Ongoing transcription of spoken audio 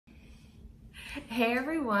Hey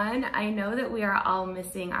everyone, I know that we are all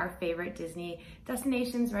missing our favorite Disney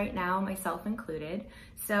destinations right now, myself included.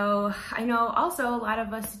 So I know also a lot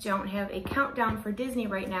of us don't have a countdown for Disney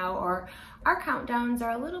right now, or our countdowns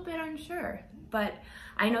are a little bit unsure. But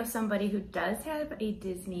I know somebody who does have a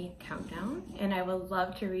Disney countdown, and I would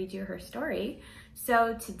love to read you her story.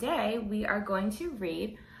 So today we are going to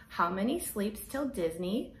read How Many Sleeps Till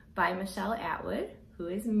Disney by Michele Atwood, who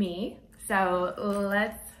is me. So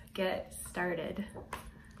let's get started.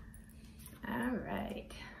 All right.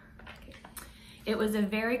 Okay. It was a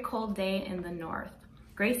very cold day in the north.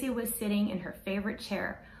 Gracie was sitting in her favorite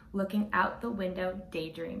chair, looking out the window,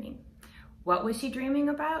 daydreaming. What was she dreaming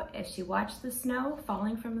about as she watched the snow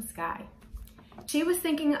falling from the sky? She was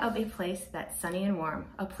thinking of a place that's sunny and warm,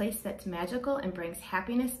 a place that's magical and brings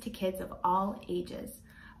happiness to kids of all ages,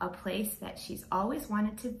 a place that she's always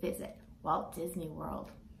wanted to visit, Walt Disney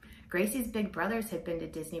World. Gracie's big brothers had been to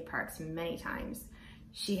Disney parks many times.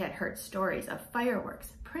 She had heard stories of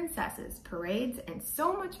fireworks, princesses, parades, and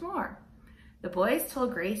so much more. The boys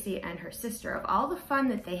told Gracie and her sister of all the fun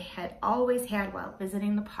that they had always had while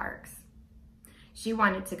visiting the parks. She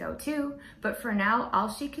wanted to go too, but for now, all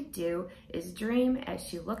she could do is dream as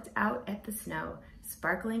she looked out at the snow,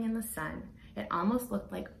 sparkling in the sun. It almost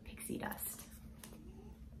looked like pixie dust.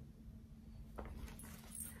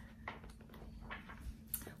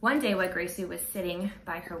 One day while Gracie was sitting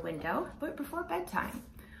by her window, but before bedtime,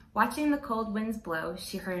 watching the cold winds blow,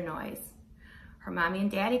 she heard a noise. Her mommy and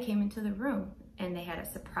daddy came into the room and they had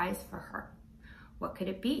a surprise for her. What could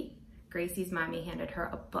it be? Gracie's mommy handed her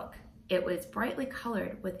a book. It was brightly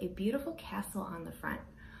colored with a beautiful castle on the front.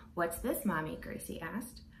 "What's this, Mommy?" Gracie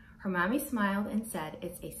asked. Her mommy smiled and said,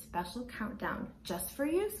 "It's a special countdown just for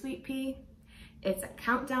you, sweet pea. It's a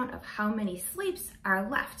countdown of how many sleeps are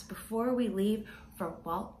left before we leave for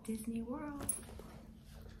Walt Disney World."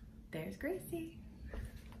 There's Gracie.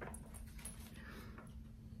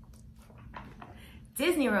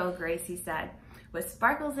 "Disney World," Gracie said, with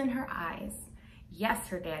sparkles in her eyes. "Yes,"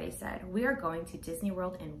 her daddy said, "we are going to Disney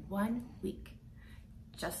World in 1 week.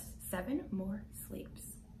 Just 7 more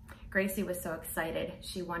sleeps." Gracie was so excited,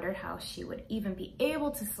 she wondered how she would even be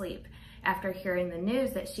able to sleep after hearing the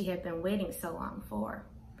news that she had been waiting so long for.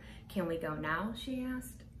 "Can we go now?" she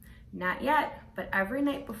asked. "Not yet, but every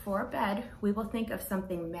night before bed, we will think of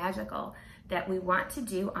something magical that we want to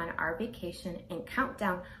do on our vacation and count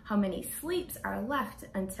down how many sleeps are left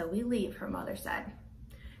until we leave," her mother said.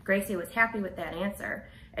 Gracie was happy with that answer,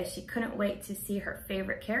 as she couldn't wait to see her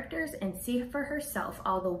favorite characters and see for herself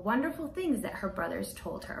all the wonderful things that her brothers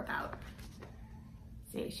told her about.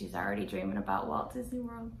 See, she's already dreaming about Walt Disney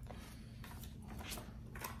World.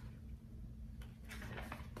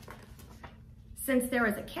 Since there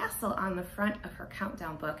was a castle on the front of her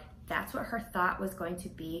countdown book, that's what her thought was going to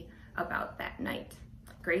be about that night.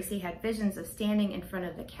 Gracie had visions of standing in front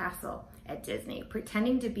of the castle at Disney,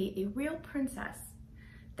 pretending to be a real princess.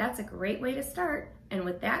 That's a great way to start. And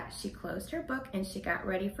with that, she closed her book and she got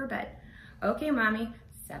ready for bed. "Okay, Mommy,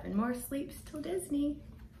 7 more sleeps till Disney."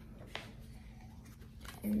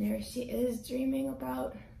 And there she is dreaming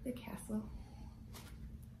about the castle.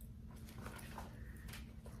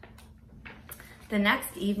 The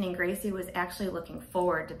next evening, Gracie was actually looking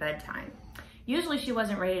forward to bedtime. Usually she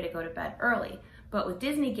wasn't ready to go to bed early, but with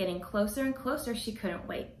Disney getting closer and closer, she couldn't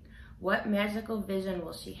wait. What magical vision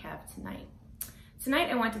will she have tonight? "Tonight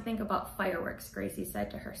I want to think about fireworks," Gracie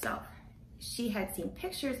said to herself. She had seen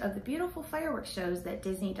pictures of the beautiful fireworks shows that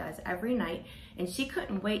Disney does every night, and she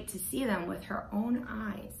couldn't wait to see them with her own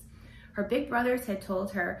eyes. Her big brothers had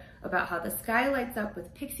told her about how the sky lights up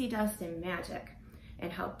with pixie dust and magic,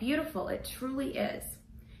 and how beautiful it truly is.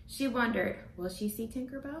 She wondered, will she see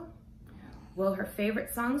Tinkerbell? Will her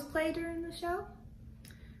favorite songs play during the show?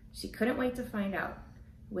 She couldn't wait to find out.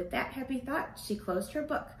 With that happy thought, she closed her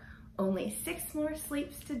book. Only 6 more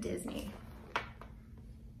sleeps to Disney.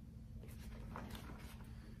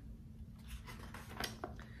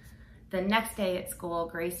 The next day at school,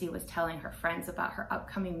 Gracie was telling her friends about her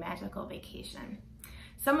upcoming magical vacation.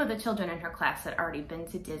 Some of the children in her class had already been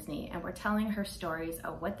to Disney and were telling her stories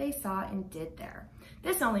of what they saw and did there.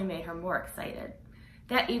 This only made her more excited.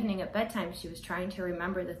 That evening at bedtime, she was trying to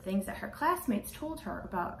remember the things that her classmates told her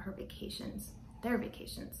about her vacations, their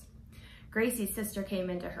vacations. Gracie's sister came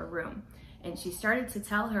into her room and she started to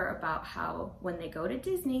tell her about how when they go to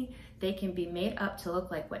Disney, they can be made up to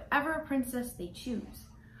look like whatever princess they choose,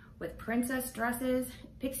 with princess dresses,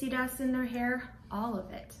 pixie dust in their hair, all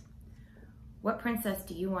of it. "What princess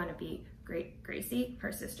do you want to be, Gracie?"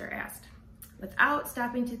 her sister asked. Without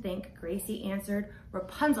stopping to think, Gracie answered,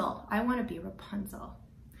 "Rapunzel. I want to be Rapunzel."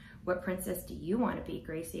 What princess do you want to be?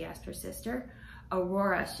 Gracie asked her sister.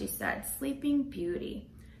 Aurora, she said, Sleeping Beauty.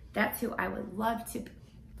 That's who I would love to be.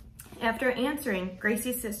 After answering,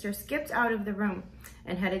 Gracie's sister skipped out of the room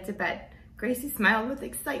and headed to bed. Gracie smiled with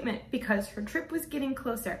excitement because her trip was getting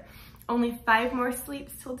closer. Only 5 more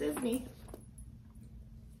sleeps till Disney.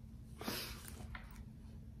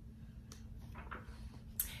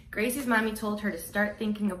 Gracie's mommy told her to start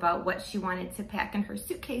thinking about what she wanted to pack in her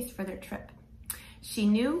suitcase for their trip. She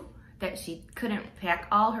knew that she couldn't pack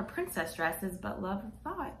all her princess dresses, but love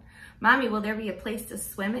thought. Mommy, will there be a place to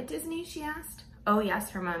swim at Disney? She asked. Oh yes,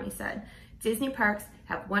 her mommy said. Disney parks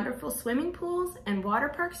have wonderful swimming pools and water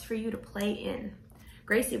parks for you to play in.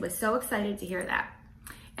 Gracie was so excited to hear that.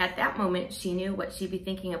 At that moment, she knew what she'd be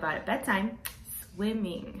thinking about at bedtime,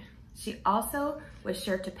 swimming. She also was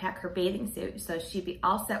sure to pack her bathing suit so she'd be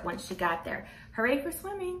all set once she got there. Hooray for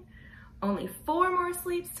swimming! Only 4 more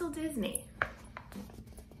sleeps till Disney.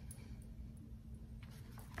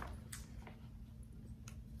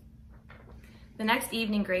 The next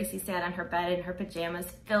evening, Gracie sat on her bed in her pajamas,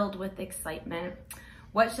 filled with excitement.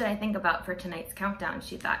 What should I think about for tonight's countdown?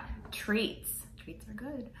 She thought. Treats. Treats are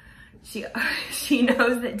good. She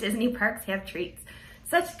knows that Disney parks have treats.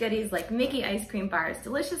 Such goodies like Mickey ice cream bars,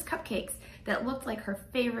 delicious cupcakes that looked like her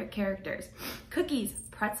favorite characters, cookies,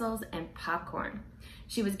 pretzels, and popcorn.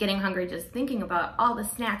 She was getting hungry just thinking about all the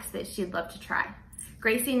snacks that she'd love to try.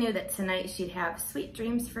 Gracie knew that tonight she'd have sweet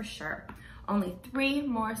dreams for sure. Only 3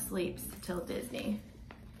 more sleeps till Disney.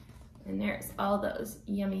 And there's all those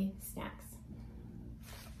yummy snacks.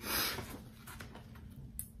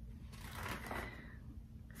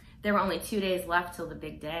 There were only 2 days left till the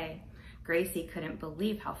big day. Gracie couldn't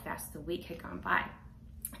believe how fast the week had gone by.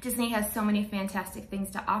 Disney has so many fantastic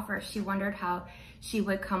things to offer. She wondered how she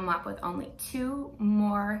would come up with only 2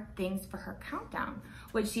 more things for her countdown.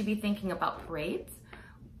 Would she be thinking about parades?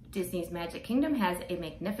 Disney's Magic Kingdom has a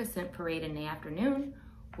magnificent parade in the afternoon.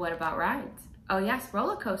 What about rides? Oh yes,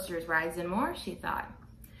 roller coasters, rides, and more, she thought.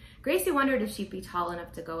 Gracie wondered if she'd be tall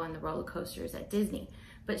enough to go on the roller coasters at Disney,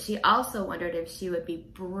 but she also wondered if she would be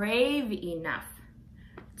brave enough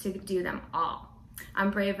to do them all.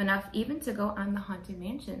 I'm brave enough even to go on the Haunted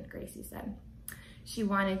Mansion, Gracie said. She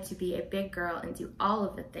wanted to be a big girl and do all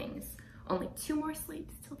of the things. Only 2 more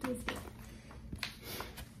sleeps till Disney.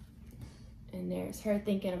 And there's her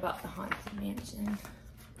thinking about the Haunted Mansion,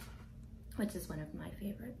 which is one of my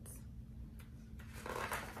favorites.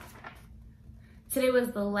 Today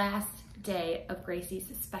was the last day of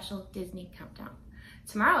Gracie's special Disney countdown.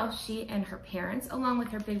 Tomorrow, she and her parents, along with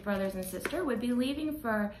her big brothers and sister, would be leaving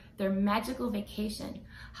for their magical vacation.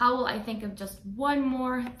 How will I think of just one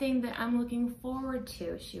more thing that I'm looking forward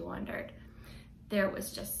to, she wondered. There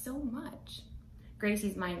was just so much.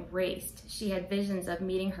 Gracie's mind raced. She had visions of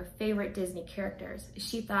meeting her favorite Disney characters.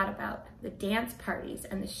 She thought about the dance parties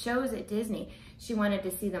and the shows at Disney. She wanted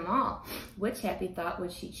to see them all. Which happy thought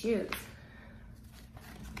would she choose?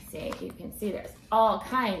 See, you can see there's all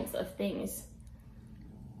kinds of things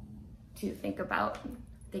to think about,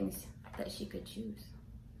 things that she could choose.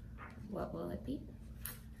 What will it be?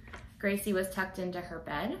 Gracie was tucked into her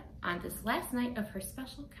bed on this last night of her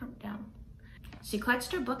special countdown. She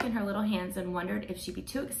clutched her book in her little hands and wondered if she'd be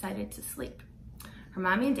too excited to sleep. Her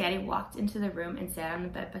mommy and daddy walked into the room and sat on the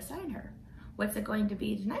bed beside her. What's it going to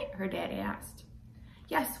be tonight? Her daddy asked.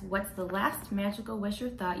 Yes, what's the last magical wish or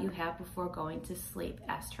thought you have before going to sleep?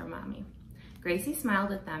 Asked her mommy. Gracie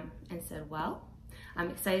smiled at them and said, well, I'm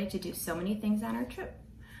excited to do so many things on our trip.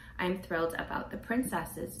 I'm thrilled about the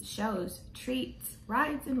princesses, shows, treats,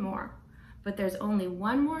 rides, and more. But there's only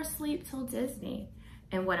 1 more sleep till Disney.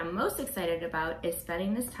 And what I'm most excited about is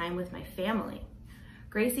spending this time with my family.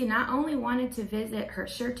 Gracie not only wanted to visit her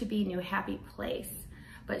sure-to-be new happy place,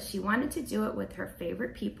 but she wanted to do it with her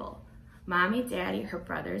favorite people, Mommy, Daddy, her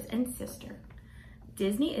brothers, and sister.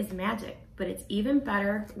 Disney is magic, but it's even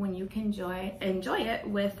better when you can enjoy it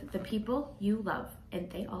with the people you love,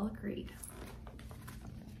 and they all agreed.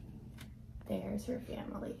 There's her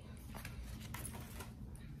family.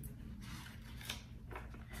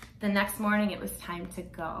 The next morning, it was time to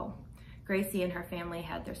go. Gracie and her family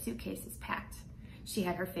had their suitcases packed. She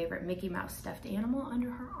had her favorite Mickey Mouse stuffed animal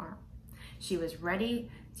under her arm. She was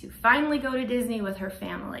ready to finally go to Disney with her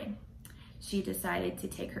family. She decided to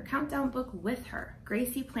take her countdown book with her.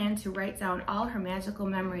 Gracie planned to write down all her magical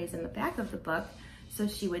memories in the back of the book so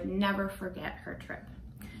she would never forget her trip.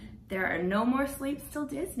 There are no more sleeps till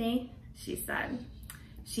Disney, she said.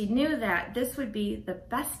 She knew that this would be the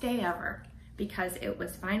best day ever, because it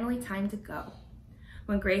was finally time to go.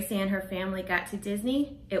 When Gracie and her family got to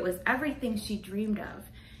Disney, it was everything she dreamed of,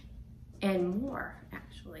 and more,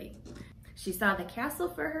 actually. She saw the castle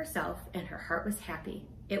for herself and her heart was happy.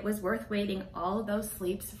 It was worth waiting all those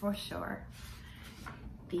sleeps for sure.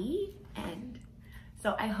 The end.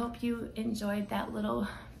 So I hope you enjoyed that little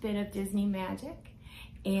bit of Disney magic.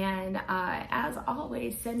 And as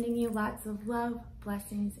always, sending you lots of love,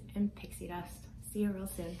 blessings, and pixie dust. See you real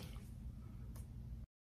soon.